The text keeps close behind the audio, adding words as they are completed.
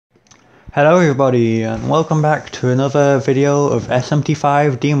Hello everybody and welcome back to another video of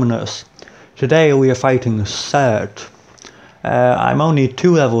SMT5 Demonless. Today we are fighting Surt. I'm only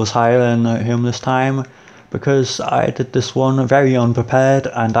 2 levels higher than him this time because I did this one very unprepared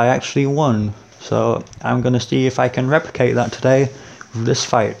and I actually won. So I'm gonna see if I can replicate that today with this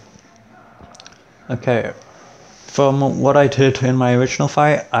fight. Okay, from what I did in my original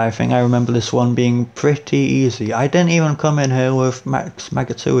fight, I think I remember this one being pretty easy. I didn't even come in here with Max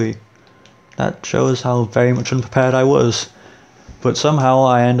Magatui. That shows how very much unprepared I was. But somehow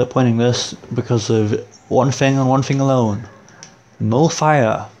I end up winning this because of one thing and one thing alone. Null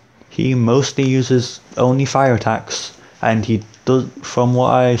fire. He mostly uses only fire attacks, and he does, from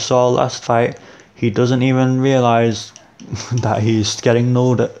what I saw last fight, he doesn't even realise that he's getting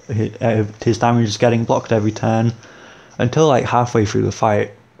nulled, his damage is getting blocked every turn, until like halfway through the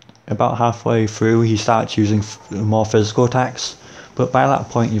fight. About halfway through he starts using more physical attacks. But by that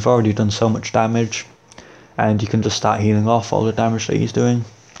point you've already done so much damage and you can just start healing off all the damage that he's doing.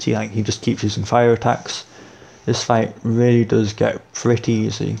 See, like, he just keeps using fire attacks. This fight really does get pretty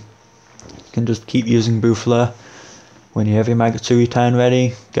easy. You can just keep using bufula. When you have your Magatui turn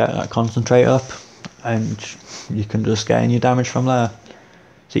ready, get that concentrate up and you can just get in your damage from there.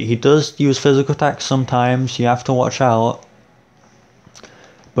 See, he does use physical attacks sometimes, you have to watch out.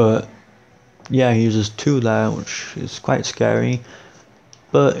 But yeah, he uses 2 there, which is quite scary.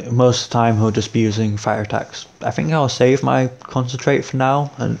 But most of the time he'll just be using fire attacks. I think I'll save my concentrate for now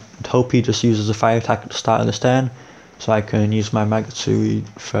and hope he just uses a fire attack at the start of this turn, so I can use my Magatui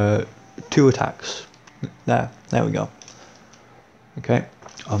for 2 attacks. There we go. Okay,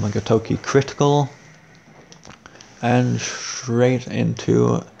 Omega Toki critical, and straight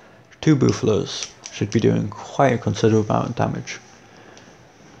into 2 bufulas. Should be doing quite a considerable amount of damage.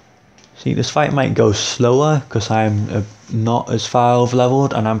 See, this fight might go slower because I'm not as far over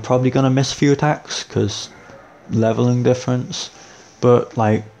leveled and I'm probably going to miss a few attacks because leveling difference, but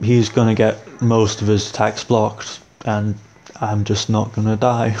like, he's going to get most of his attacks blocked and I'm just not going to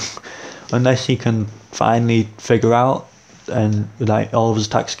die unless he can finally figure out and like all of his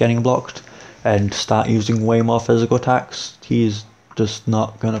attacks getting blocked and start using way more physical attacks. He's just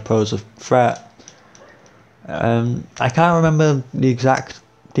not going to pose a threat. I can't remember the exact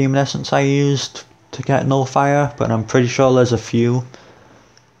demon essence I used to get null fire, but I'm pretty sure there's a few.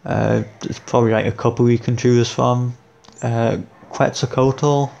 There's probably like a couple we can choose from.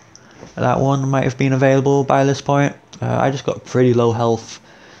 Quetzalcoatl, that one might have been available by this point. I just got pretty low health,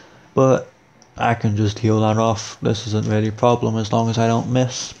 but I can just heal that off. This isn't really a problem as long as I don't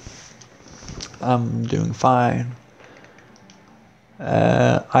miss. I'm doing fine.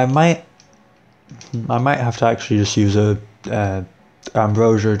 I might have to actually just use a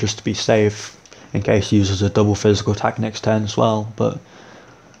Ambrosia just to be safe in case he uses a double physical attack next turn as well, but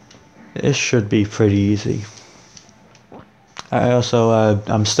this should be pretty easy. I also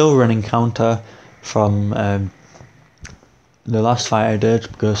I'm still running counter from the last fight I did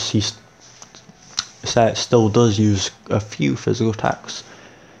because he still does use a few physical attacks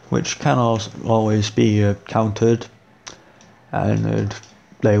which can always be countered, and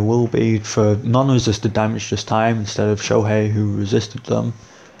they will be for non-resisted damage this time instead of Shohei who resisted them.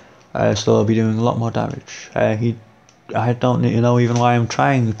 So they'll be doing a lot more damage. I don't know even why I'm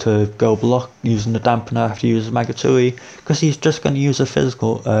trying to go block using the dampener after you use the Magatui, because he's just going to use a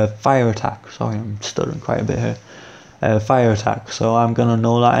physical fire attack. Sorry, I'm stuttering quite a bit here. Fire attack, so I'm going to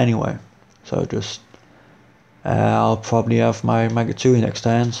know that anyway. So just I'll probably have my Magatui next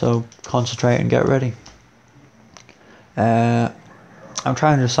turn, so concentrate and get ready. I'm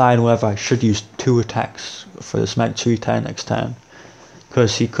trying to decide whether I should use 2 attacks for this Magatui turn next turn,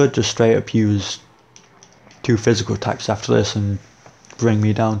 because he could just straight up use 2 physical attacks after this and bring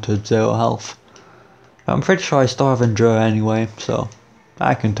me down to 0 health. I'm pretty sure I still have Endure anyway, so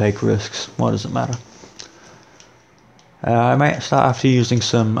I can take risks, what does it matter. I might start after using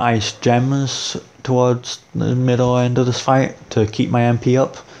some ice gems towards the middle end of this fight to keep my MP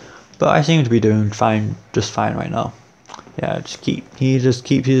up, but I seem to be doing just fine right now. Yeah, he just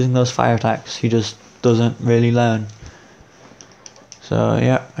keeps using those fire attacks, he just doesn't really learn. So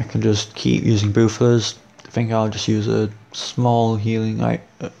yeah, I can just keep using bufulas. I think I'll just use a small healing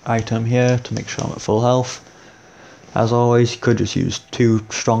item here to make sure I'm at full health. As always, you could just use 2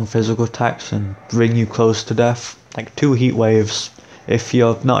 strong physical attacks and bring you close to death. Like 2 heat waves. If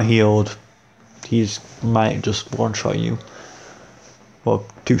you're not healed, he might just one-shot you. Well,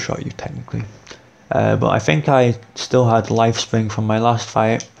 2-shot you technically. But I think I still had Life Spring from my last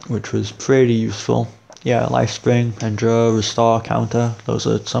fight, which was pretty useful. Yeah, Life Spring, Endure, Restore, Counter, those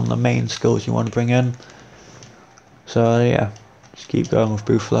are some of the main skills you want to bring in. So yeah, just keep going with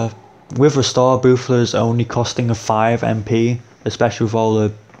bufula. with Restore, bufula is only costing a 5 MP, especially with all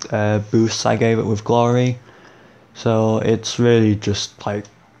the boosts I gave it with Glory. So it's really just like,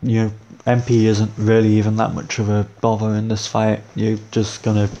 MP isn't really even that much of a bother in this fight. You're just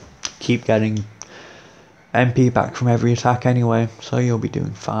gonna keep getting MP back from every attack anyway, so you'll be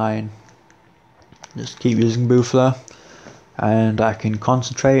doing fine. Just keep using bufula, and I can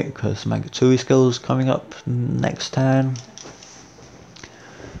concentrate because Megatsui skill is coming up next turn.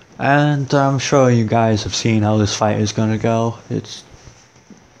 And I'm sure you guys have seen how this fight is gonna go.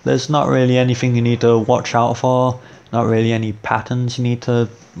 There's not really anything you need to watch out for, not really any patterns you need to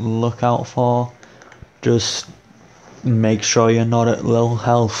look out for. Just make sure you're not at low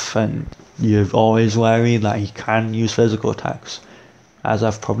health and you're always wary that he can use physical attacks, as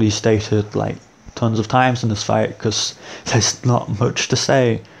I've probably stated like tons of times in this fight, because there's not much to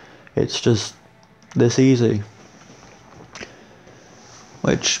say. It's just this easy.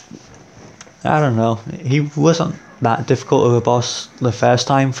 Which, I don't know, he wasn't that difficult of a boss the first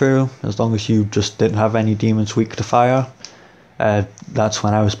time through, as long as you just didn't have any demons weak to fire. That's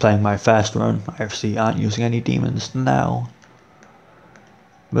when I was playing my first run. I obviously aren't using any demons now.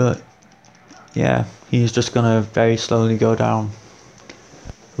 But yeah, he's just gonna very slowly go down.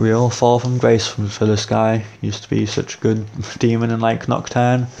 Real fall from grace for this guy. Used to be such a good demon in like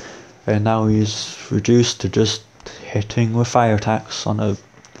Nocturne, and now he's reduced to just hitting with fire attacks on a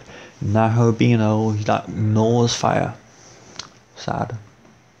Nahobino that gnaws fire. Sad.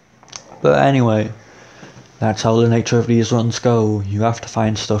 But anyway, that's how the nature of these runs go. You have to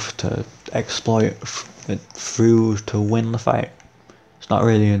find stuff to exploit it through to win the fight. It's not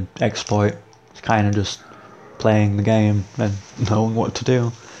really an exploit, it's kind of just playing the game and knowing what to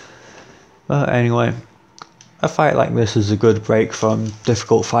do. But anyway, a fight like this is a good break from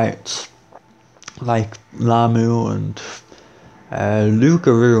difficult fights like Lamu, and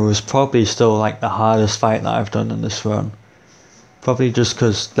Lugaru is probably still like the hardest fight that I've done in this run. Probably just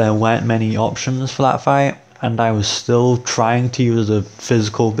because there weren't many options for that fight, and I was still trying to use a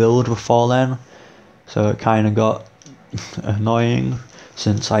physical build before then, so it kind of got annoying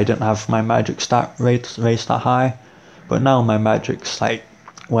since I didn't have my magic stat raised that high. But now my magic's like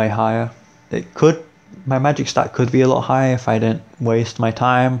way higher. My magic stat could be a lot higher if I didn't waste my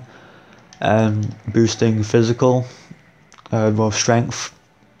time boosting physical, well, strength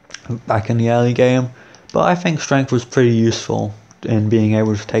back in the early game. But I think strength was pretty useful in being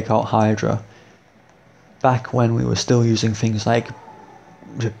able to take out Hydra back when we were still using things like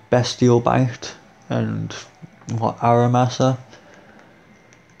Bestial Bite and Aramasa.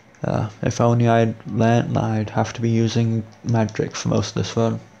 If only I'd learnt that I'd have to be using magic for most of this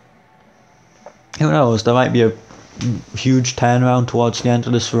run. Who knows, there might be a huge turnaround towards the end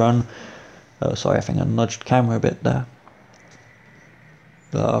of this run. Oh, sorry, I think I nudged the camera a bit there.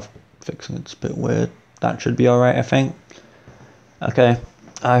 Fixing it's a bit weird. That should be alright, I think. Okay,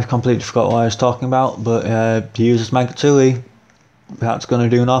 I completely forgot what I was talking about, but he uses Megatsui. That's gonna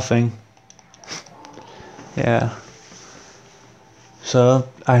do nothing. Yeah. So,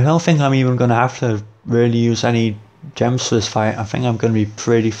 I don't think I'm even gonna have to really use any gems for this fight. I think I'm gonna be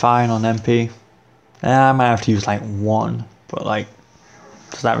pretty fine on MP. I might have to use like one, but like,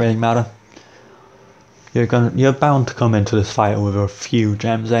 does that really matter? You're bound to come into this fight with a few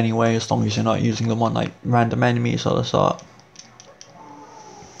gems anyway, as long as you're not using them on like random enemies or the sort.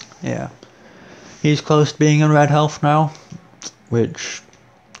 Yeah. He's close to being in red health now, which,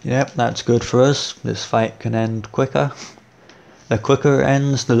 yep, that's good for us. This fight can end quicker. The quicker it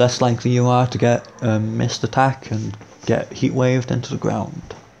ends, the less likely you are to get a missed attack and get heat waved into the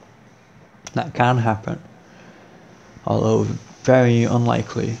ground. That can happen, although very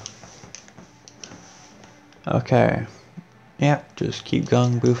unlikely. Okay, yeah, just keep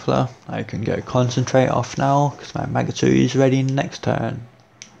going, bufula. I can get concentrate off now because my Megatsui is ready next turn.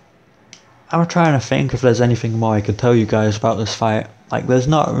 I'm trying to think if there's anything more I can tell you guys about this fight. Like, there's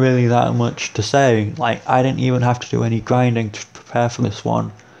not really that much to say. Like, I didn't even have to do any grinding to prepare for this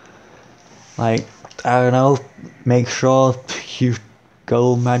one. Like, I don't know, make sure you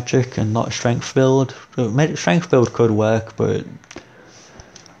go magic and not strength build. Strength build could work, but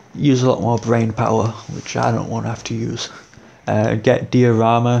use a lot more brain power, which I don't want to have to use. Get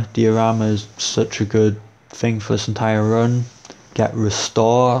diorama. Diorama is such a good thing for this entire run. Get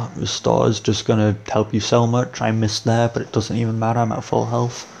restore. Restore is just gonna help you so much. I missed there, but it doesn't even matter. I'm at full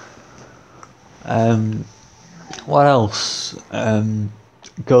health. What else?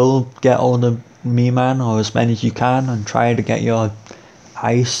 Go get all the Me-Man, or as many as you can, and try to get your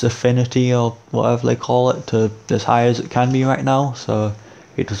ice affinity or whatever they call it to as high as it can be right now, so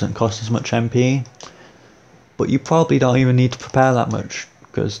it doesn't cost as much MP. But you probably don't even need to prepare that much,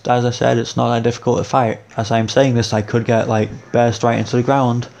 because as I said, it's not that difficult to fight. As I'm saying this, I could get like burst right into the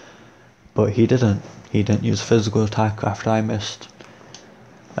ground, but he didn't. He didn't use a physical attack after I missed.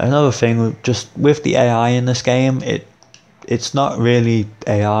 Another thing, just with the AI in this game, it's not really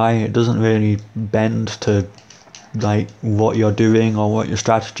AI. It doesn't really bend to like what you're doing or what your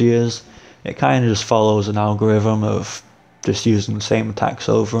strategy is. It kind of just follows an algorithm of just using the same attacks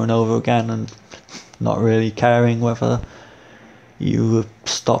over and over again and not really caring whether you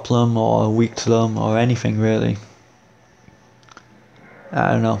stop them or are weak to them or anything really.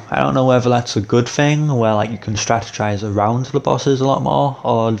 I don't know whether that's a good thing where like you can strategize around the bosses a lot more,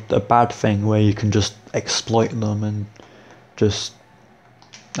 or a bad thing where you can just exploit them and just,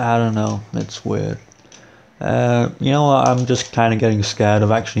 I don't know, it's weird. You know what, I'm just kind of getting scared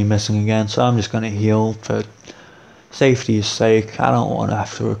of actually missing again, so I'm just going to heal for safety's sake. I don't want to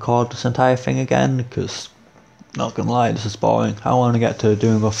have to record this entire thing again, because, not gonna lie, this is boring. I want to get to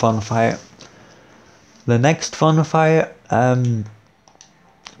doing a fun fight. The next fun fight,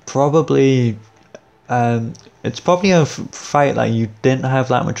 probably, it's probably a fight that you didn't have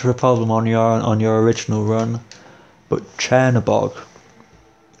that much of a problem on your original run, but Chernobog.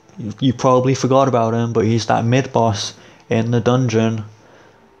 You probably forgot about him, but he's that mid boss in the dungeon,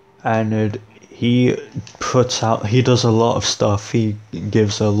 and he does a lot of stuff. He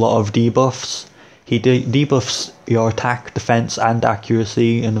gives a lot of debuffs. He debuffs your attack, defense, and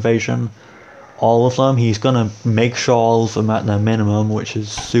accuracy and evasion. All of them. He's gonna make sure all of them at their minimum, which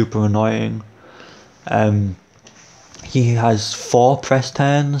is super annoying. He has 4 press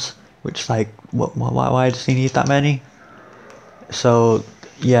turns, which like why does he need that many? So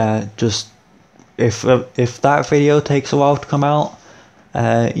yeah, just if that video takes a while to come out,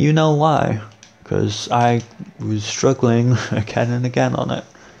 you know why, because I was struggling again and again on it.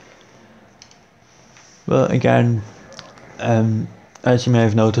 But again, as you may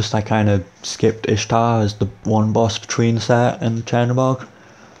have noticed, I kind of skipped Ishtar as the one boss between Surt and Chernobog.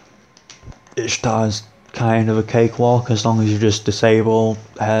 Ishtar's kind of a cakewalk as long as you just disable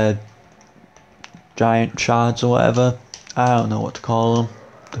giant shards or whatever. I don't know what to call them.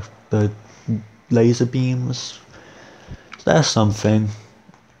 The laser beams. There's something.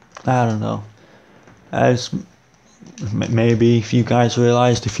 I don't know. As maybe if you guys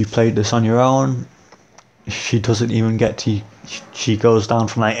realised, if you played this on your own, she doesn't even get to. She goes down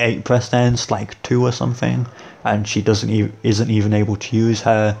from like 8 press turns to like 2 or something, and she isn't even able to use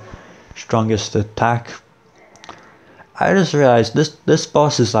her strongest attack. I just realised this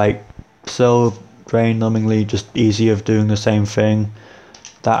boss is like so brain-numbingly just easy of doing the same thing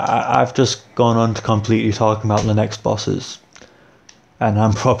that I've just gone on to completely talking about the next bosses, and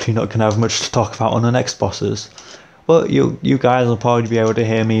I'm probably not gonna have much to talk about on the next bosses. But you guys will probably be able to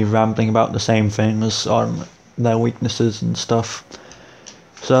hear me rambling about the same things on their weaknesses and stuff.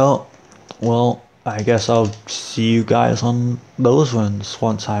 So, well, I guess I'll see you guys on those runs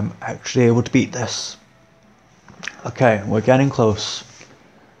once I'm actually able to beat this. Okay, we're getting close.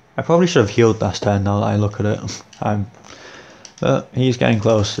 I probably should have healed last turn now that I look at it. But he's getting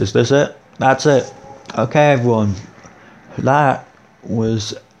close. Is this it? That's it. Okay, everyone. That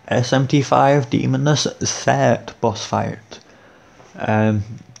was SMT5 Demonless Surt boss fight.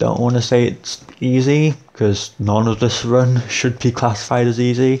 Don't want to say it's easy, because none of this run should be classified as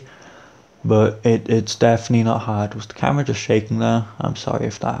easy, but it's definitely not hard. Was the camera just shaking there? I'm sorry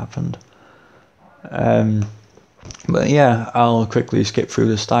if that happened. But yeah, I'll quickly skip through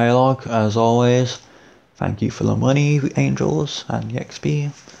this dialogue as always. Thank you for the money, angels, and the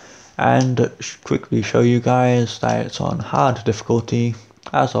XP. And quickly show you guys that it's on hard difficulty,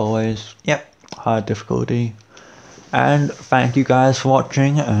 as always. Yep, hard difficulty. And thank you guys for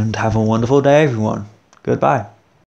watching, and have a wonderful day, everyone. Goodbye.